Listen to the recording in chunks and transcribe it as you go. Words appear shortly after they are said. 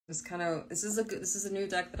This is a new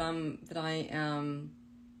deck that I am.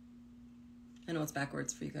 I know it's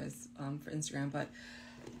backwards for you guys for Instagram, but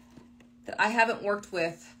that I haven't worked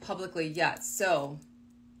with publicly yet. So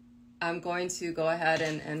I'm going to go ahead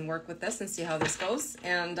and work with this and see how this goes.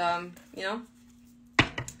 And, you know,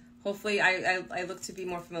 hopefully I look to be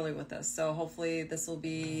more familiar with this. So hopefully this will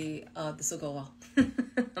go well.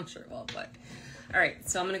 I'm sure it will, but all right.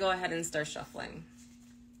 So I'm going to go ahead and start shuffling.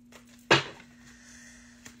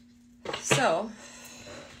 So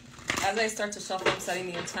as I start to shuffle, I'm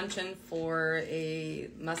setting the intention for a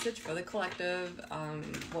message for the collective,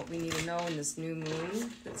 what we need to know in this new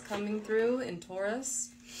moon that's coming through in Taurus.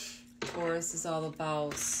 Taurus is all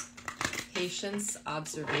about patience,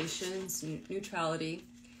 observations, neutrality,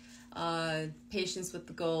 patience with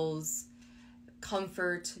the goals,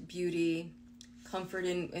 comfort, beauty, comfort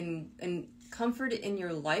comfort in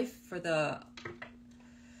your life for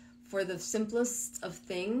the simplest of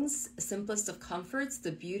things, simplest of comforts,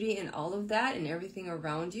 the beauty in all of that and everything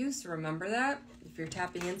around you. So remember that if you're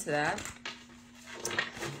tapping into that.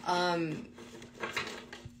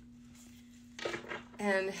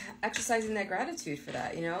 And exercising that gratitude for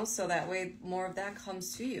that, you know, so that way more of that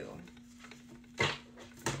comes to you.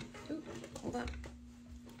 Ooh, hold on.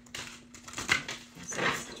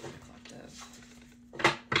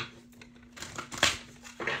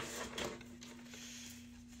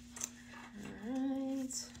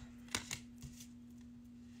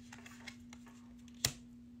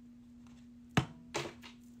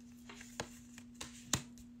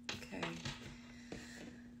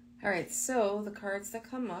 All right, so the cards that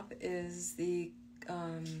come up is the,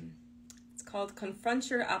 it's called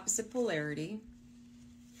Confront Your Opposite Polarity.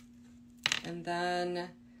 And then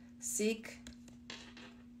seek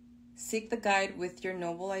the guide with your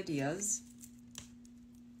noble ideas.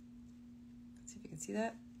 Let's see if you can see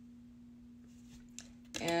that.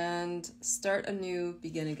 And start anew,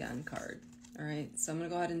 begin again card. All right, so I'm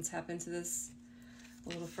going to go ahead and tap into this a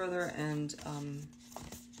little further and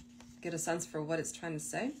get a sense for what it's trying to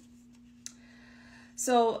say.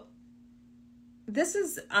 So this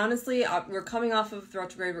is honestly, we're coming off of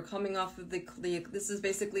retrograde. We're coming off of this is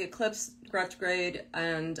basically eclipse, retrograde,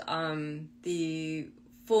 and the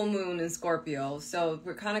full moon in Scorpio. So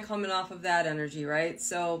we're kind of coming off of that energy, right?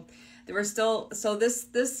 So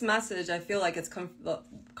this message, I feel like it's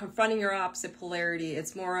confronting your opposite polarity.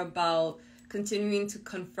 It's more about continuing to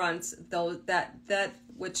confront that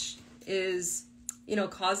which is, you know,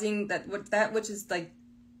 causing that which is like,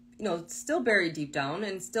 you know, still buried deep down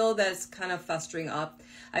and still that's kind of festering up.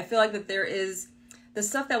 I feel like that there is the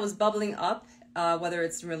stuff that was bubbling up, whether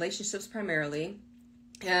it's in relationships primarily,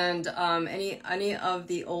 and any of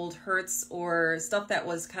the old hurts or stuff that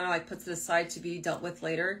was kind of like put to the side to be dealt with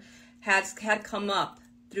later had come up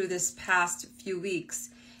through this past few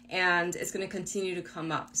weeks, and it's going to continue to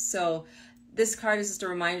come up. So this card is just a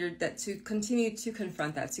reminder that to continue to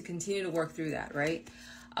confront that, to continue to work through that, right?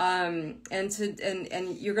 And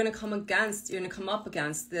you're going to come up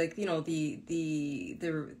against the, you know,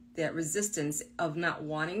 that resistance of not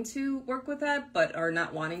wanting to work with that, or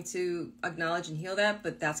not wanting to acknowledge and heal that,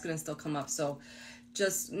 but that's going to still come up. So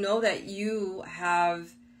just know that you have,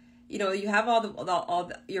 you know, you have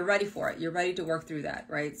you're ready for it. You're ready to work through that,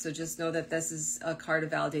 right? So just know that this is a card of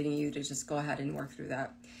validating you to just go ahead and work through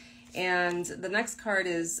that. And the next card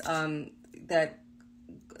is, that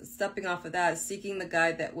stepping off of that, seeking the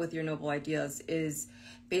guide that with your noble ideas, is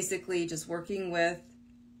basically just working with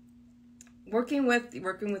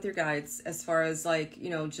your guides as far as, like, you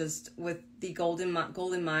know, just with the golden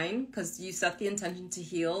mind, because you set the intention to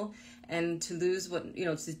heal and to lose what, you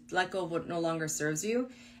know, to let go of what no longer serves you.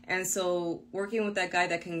 And so working with that guide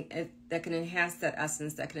that can enhance that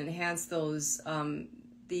essence, that can enhance those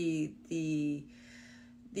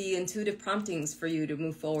the intuitive promptings for you to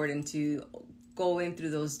move forward and to go in through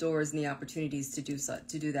those doors and the opportunities to do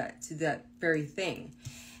that very thing.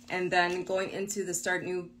 And then going into the start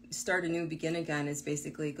anew, begin again is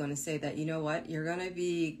basically going to say that, you know what, you're going to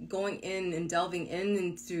be going in and delving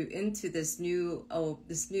into this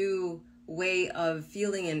new way of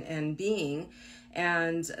feeling and being.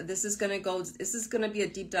 And this is going to be a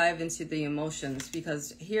deep dive into the emotions,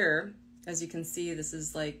 because here, as you can see, this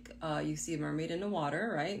is like, you see a mermaid in the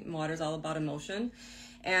water, right? Water is all about emotion.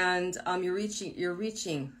 And you're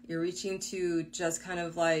reaching to just kind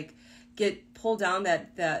of like pull down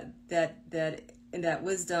that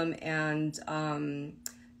wisdom, and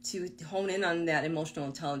to hone in on that emotional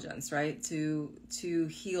intelligence, right? To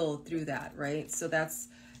heal through that, right? So that's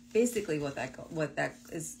basically what that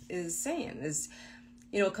is saying, is,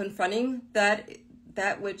 you know, confronting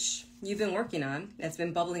that which you've been working on, that's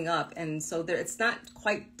been bubbling up, and so there, it's not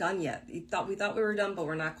quite done yet. We thought we were done, but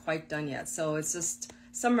we're not quite done yet. So it's just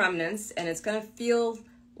some remnants, and it's gonna feel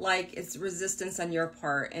like it's resistance on your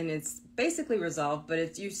part, and it's basically resolved, but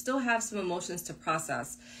it's, you still have some emotions to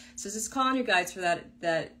process. So just call on your guides for that.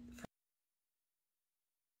 That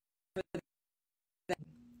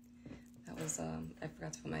was I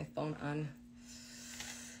forgot to put my phone on.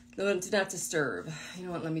 No, do not disturb. You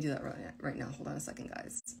know what? Let me do that right now. Hold on a second,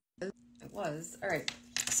 guys. It was all right.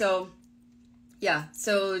 So yeah.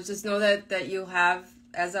 So just know that you have,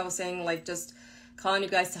 as I was saying, like just calling you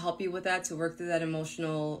guys to help you with that, to work through that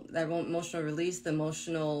emotional release, the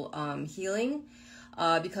emotional healing,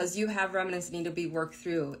 because you have remnants that need to be worked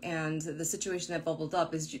through, and the situation that bubbled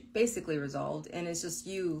up is basically resolved, and it's just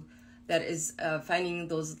you that is finding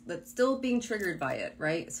those, that's still being triggered by it,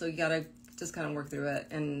 right? So you gotta just kind of work through it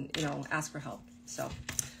and, you know, ask for help. So,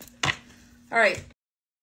 all right.